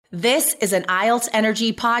This is an IELTS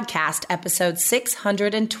Energy Podcast, episode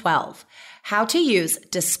 612, How to Use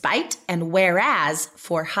Despite and Whereas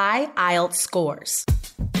for High IELTS Scores.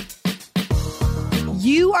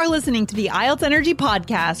 You are listening to the IELTS Energy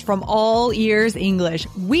Podcast from All Ears English.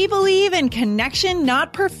 We believe in connection,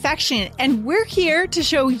 not perfection, and we're here to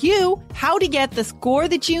show you how to get the score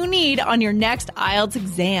that you need on your next IELTS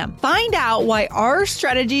exam. Find out why our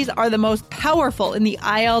strategies are the most powerful in the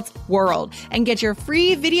IELTS world and get your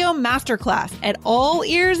free video masterclass at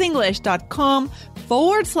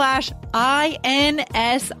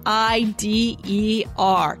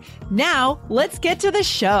allearsenglish.com/INSIDER. Now, let's get to the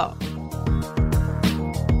show.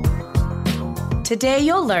 Today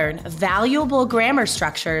you'll learn valuable grammar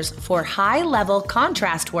structures for high-level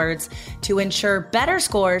contrast words to ensure better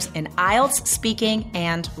scores in IELTS speaking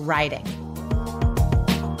and writing.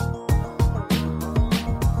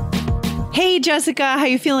 Hey, Jessica, how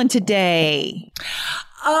you feeling today?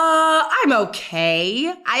 I'm okay.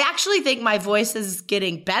 I actually think my voice is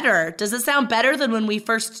getting better. Does it sound better than when we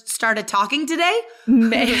first started talking today?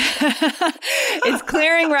 It's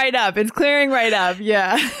clearing right up. It's clearing right up.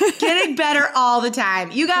 Yeah. Getting better all the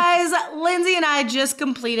time. You guys, Lindsay and I just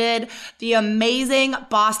completed the amazing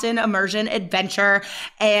Boston Immersion Adventure,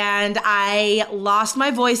 and I lost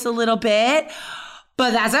my voice a little bit.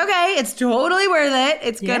 But that's okay. It's totally worth it.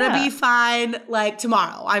 It's going to be fine like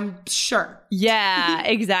tomorrow, I'm sure. Yeah,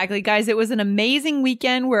 exactly. Guys, it was an amazing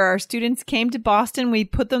weekend where our students came to Boston. We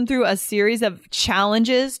put them through a series of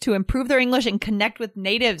challenges to improve their English and connect with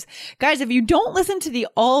natives. Guys, if you don't listen to the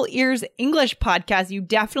All Ears English podcast, you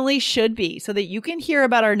definitely should be so that you can hear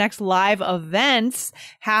about our next live events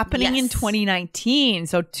happening in 2019.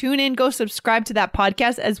 So tune in, go subscribe to that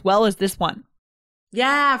podcast as well as this one.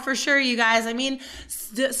 Yeah, for sure, you guys. I mean,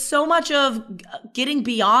 so much of getting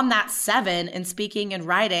beyond that 7 in speaking and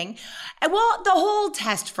writing, and well, the whole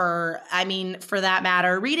test for that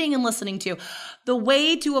matter, reading and listening to, the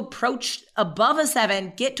way to approach above a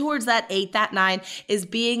 7, get towards that 8, that 9, is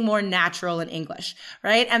being more natural in English,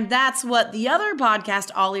 right? And that's what the other podcast,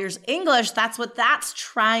 All Ears English, that's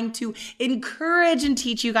trying to encourage and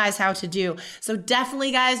teach you guys how to do. So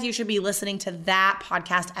definitely, guys, you should be listening to that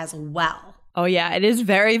podcast as well. Oh, yeah. It is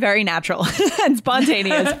very, very natural and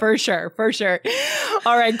spontaneous for sure. For sure.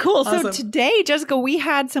 All right, cool. Awesome. So today, Jessica, we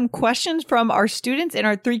had some questions from our students in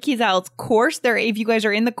our 3 Keys IELTS course. If you guys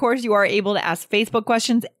are in the course, you are able to ask Facebook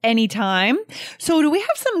questions anytime. So do we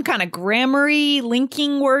have some kind of grammar-y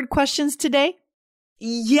linking word questions today?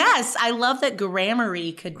 Yes, I love that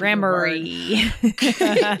grammar-y could be a word.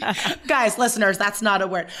 Guys, listeners, that's not a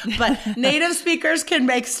word. But native speakers can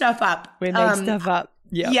make stuff up. We make stuff up.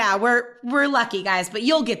 Yep. Yeah, we're lucky, guys, but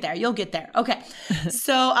you'll get there. You'll get there. Okay.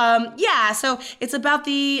 So, so it's about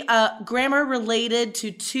the grammar related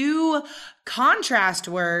to 2 contrast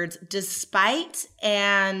words, despite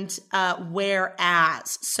and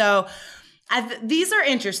whereas. So these are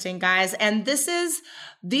interesting, guys, and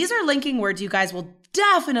these are linking words you guys will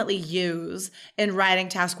definitely use in writing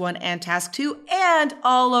task 1 and task 2 and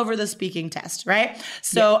all over the speaking test, right?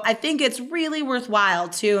 So I think it's really worthwhile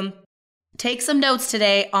to take some notes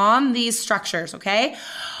today on these structures, okay?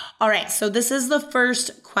 All right, so this is the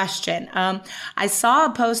first question. I saw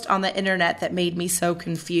a post on the internet that made me so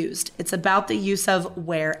confused. It's about the use of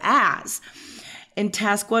whereas. In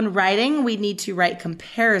task 1 writing, we need to write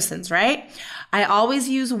comparisons, right? I always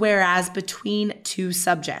use whereas between 2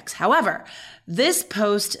 subjects. However, this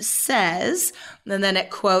post says, and then it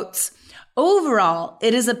quotes, overall,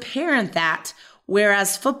 it is apparent that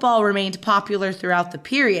whereas football remained popular throughout the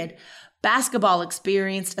period, basketball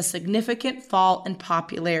experienced a significant fall in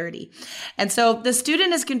popularity. And so the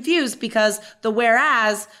student is confused because the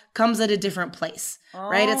whereas comes at a different place,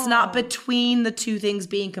 right? It's not between the 2 things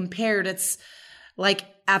being compared. It's like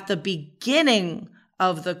at the beginning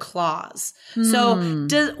of the clause. So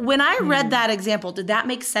when I read that example, did that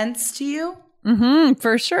make sense to you? Mm-hmm,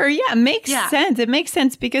 for sure. Yeah, it makes sense. It makes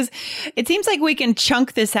sense because it seems like we can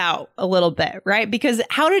chunk this out a little bit, right? Because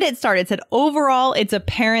how did it start? It said overall, it's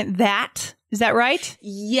apparent that. Is that right?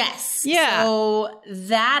 Yes. Yeah. So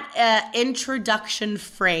that introduction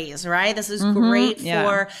phrase, right? This is great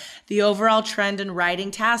for the overall trend in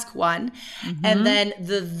writing task 1. And then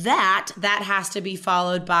that has to be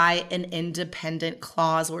followed by an independent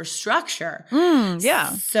clause or structure.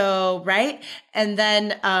 So, right? And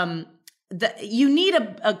then you need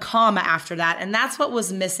a comma after that. And that's what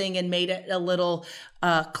was missing and made it a little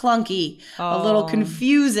clunky, a little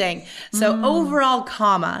confusing. So overall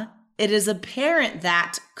comma it is apparent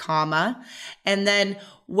that, comma, and then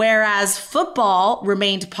whereas football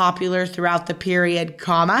remained popular throughout the period,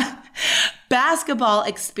 comma, basketball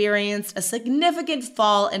experienced a significant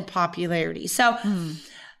fall in popularity. So,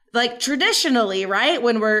 like traditionally, right,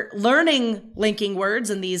 when we're learning linking words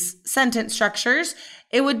in these sentence structures,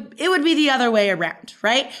 it would be the other way around,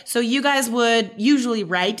 right? So you guys would usually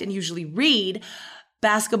write and usually read,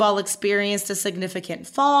 basketball experienced a significant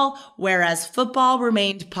fall, whereas football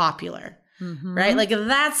remained popular. Right? Like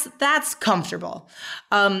that's comfortable.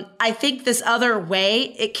 I think this other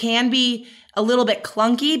way, it can be a little bit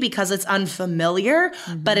clunky because it's unfamiliar,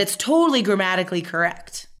 but it's totally grammatically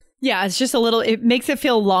correct. Yeah, it's just a little, it makes it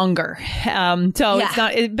feel longer. It's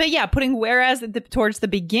not, but yeah, putting whereas towards the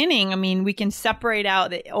beginning, I mean, we can separate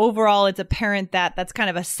out that overall it's apparent that that's kind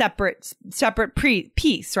of a separate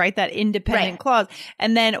piece, right? That independent clause.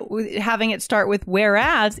 And then having it start with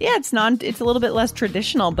whereas, it's a little bit less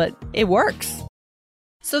traditional, but it works.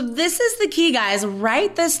 So this is the key, guys.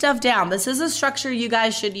 Write this stuff down. This is a structure you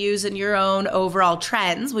guys should use in your own overall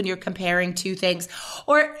trends when you're comparing two things,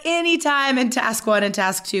 or anytime in task 1 and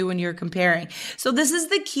task 2 when you're comparing. So this is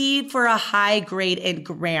the key for a high grade in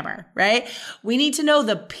grammar, right? We need to know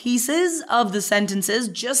the pieces of the sentences,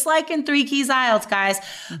 just like in 3 Keys IELTS, guys.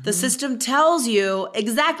 The system tells you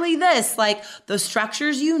exactly this, like the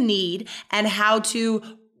structures you need and how to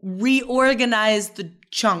reorganize the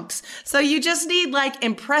chunks. So you just need like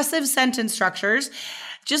impressive sentence structures,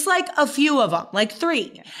 just like a few of them, like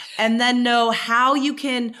 3, and then know how you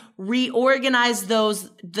can reorganize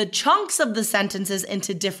the chunks of the sentences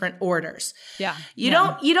into different orders. You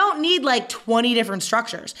don't need like 20 different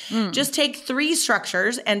structures. Just take 3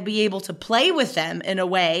 structures and be able to play with them in a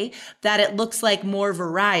way that it looks like more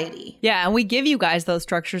variety. Yeah, and we give you guys those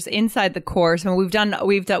structures inside the course. And we've done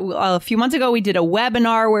a few months ago, we did a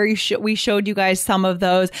webinar where we showed you guys some of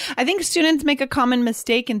those. I think students make a common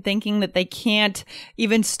mistake in thinking that they can't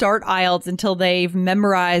even start IELTS until they've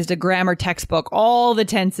memorized a grammar textbook, all the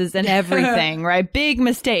tenses and everything, right? Big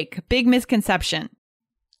mistake, big misconception.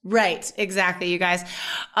 Right, exactly, you guys.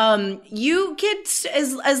 You could,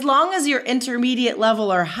 as long as you're intermediate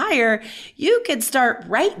level or higher, you could start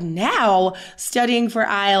right now studying for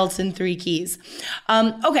IELTS in 3 Keys.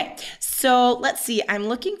 Okay, so let's see. I'm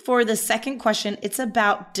looking for the second question. It's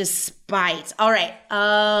about despite. All right,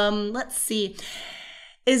 let's see.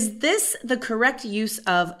 Is this the correct use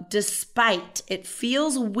of despite? It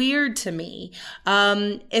feels weird to me.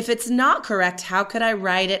 If it's not correct, how could I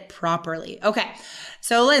write it properly? Okay,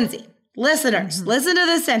 so Lindsay, listeners, listen to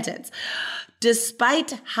this sentence.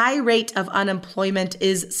 Despite high rate of unemployment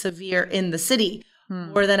is severe in the city,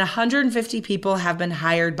 more than 150 people have been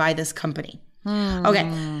hired by this company.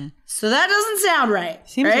 Okay, so that doesn't sound right.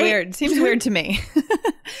 Seems right? weird. Seems weird to me.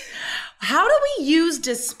 How do we use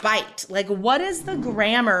despite? Like, what is the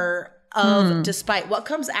grammar of despite? What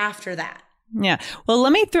comes after that? Yeah. Well,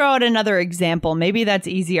 let me throw out another example. Maybe that's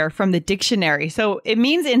easier from the dictionary. So it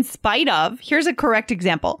means in spite of. Here's a correct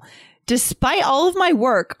example. Despite all of my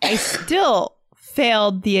work, I still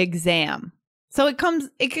failed the exam. So it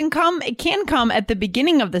can come at the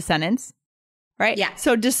beginning of the sentence, right? Yeah.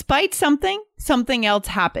 So despite something else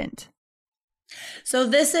happened. So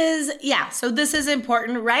this is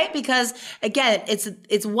important, right? Because again,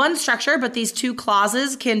 it's one structure, but these 2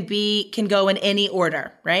 clauses can go in any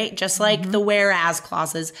order, right? Just like the whereas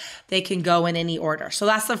clauses, they can go in any order. So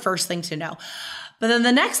that's the first thing to know. But then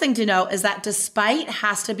the next thing to know is that despite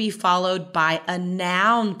has to be followed by a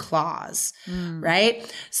noun clause, right?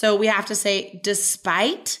 So we have to say,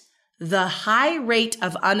 despite the high rate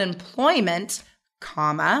of unemployment,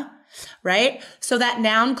 comma, right? So that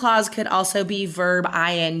noun clause could also be verb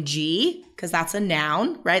ing, because that's a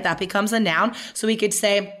noun, right? That becomes a noun. So we could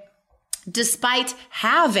say, despite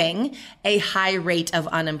having a high rate of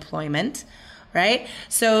unemployment, right?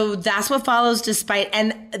 So that's what follows despite.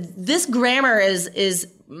 And this grammar is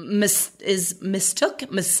mistaken,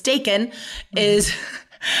 is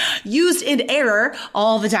used in error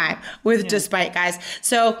all the time with despite, guys.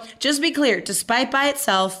 So just be clear, despite by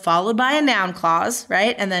itself, followed by a noun clause,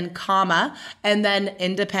 right? And then comma, and then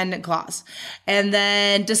independent clause. And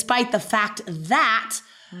then despite the fact that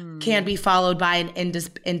can be followed by an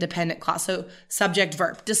independent clause. So subject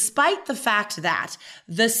verb. Despite the fact that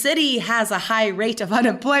the city has a high rate of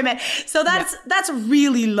unemployment. So that's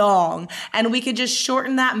really long. And we could just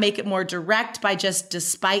shorten that, make it more direct by just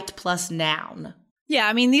despite plus noun. Yeah,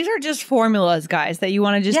 I mean, these are just formulas, guys, that you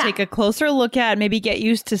want to just take a closer look at, maybe get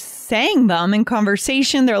used to saying them in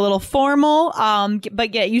conversation. They're a little formal,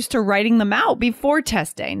 but get used to writing them out before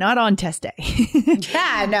test day, not on test day.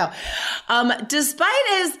 Yeah, no. Despite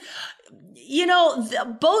is,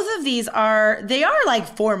 both of these they are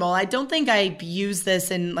like formal. I don't think I use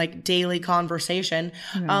this in like daily conversation.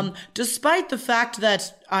 Despite the fact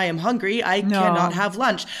that I am hungry, I cannot have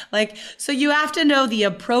lunch. So you have to know the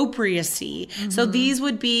appropriacy. So these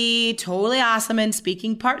would be totally awesome in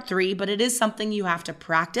speaking part 3, but it is something you have to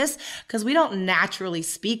practice because we don't naturally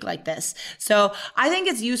speak like this. So I think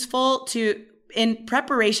it's useful to, in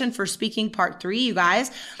preparation for speaking part 3, you guys,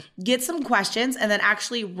 get some questions and then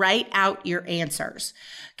actually write out your answers.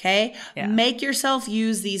 Okay. Yeah. Make yourself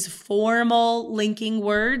use these formal linking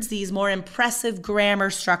words, these more impressive grammar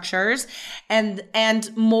structures and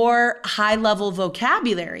more high level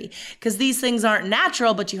vocabulary, because these things aren't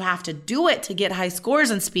natural, but you have to do it to get high scores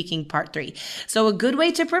in speaking part 3. So a good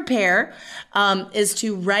way to prepare is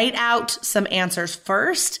to write out some answers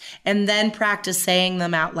first and then practice saying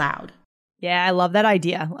them out loud. Yeah, I love that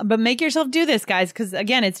idea. But make yourself do this, guys, because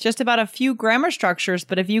again, it's just about a few grammar structures,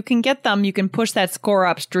 but if you can get them, you can push that score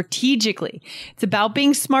up strategically. It's about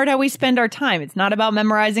being smart how we spend our time. It's not about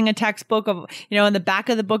memorizing a textbook of, in the back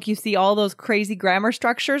of the book, you see all those crazy grammar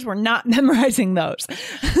structures. We're not memorizing those.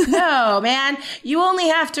 No, man. You only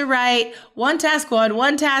have to write one task 1,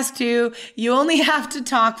 one task 2. You only have to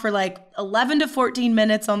talk for 11 to 14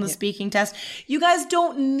 minutes on the speaking test. You guys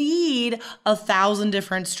don't need 1,000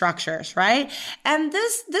 different structures, right? And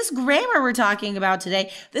this grammar we're talking about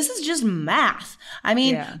today, this is just math. I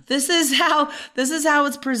mean, this is how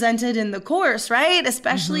it's presented in the course, right?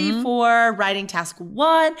 Especially for writing task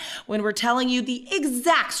 1, when we're telling you the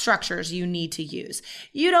exact structures you need to use.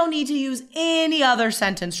 You don't need to use any other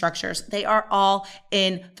sentence structures. They are all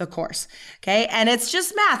in the course. Okay. And it's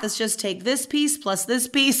just math. It's just take this piece plus this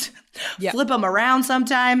piece, flip them around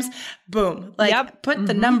sometimes, boom, put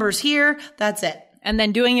the numbers here. That's it. And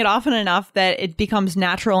then doing it often enough that it becomes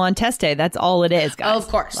natural on test day. That's all it is, guys. Of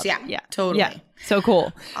course. Yeah, totally. Yeah. So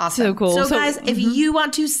cool. Awesome. So cool. So guys, if you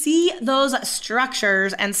want to see those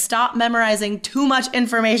structures and stop memorizing too much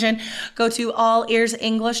information, go to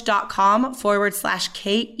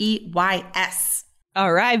allearsenglish.com/KEYS.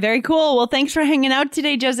 All right. Very cool. Well, thanks for hanging out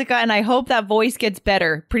today, Jessica. And I hope that voice gets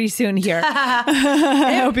better pretty soon here.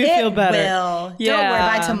 I hope you feel better. It will. Yeah. Don't worry.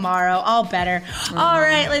 By tomorrow, all better. All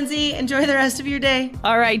right, Lindsay. Enjoy the rest of your day.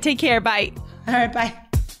 All right. Take care. Bye. All right. Bye.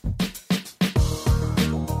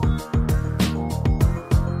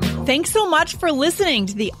 Thanks so much for listening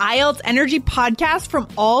to the IELTS Energy Podcast from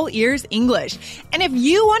All Ears English. And if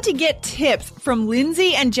you want to get tips from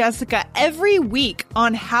Lindsay and Jessica every week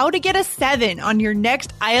on how to get a 7 on your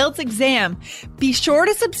next IELTS exam, be sure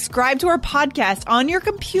to subscribe to our podcast on your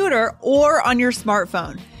computer or on your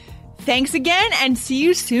smartphone. Thanks again and see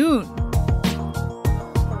you soon.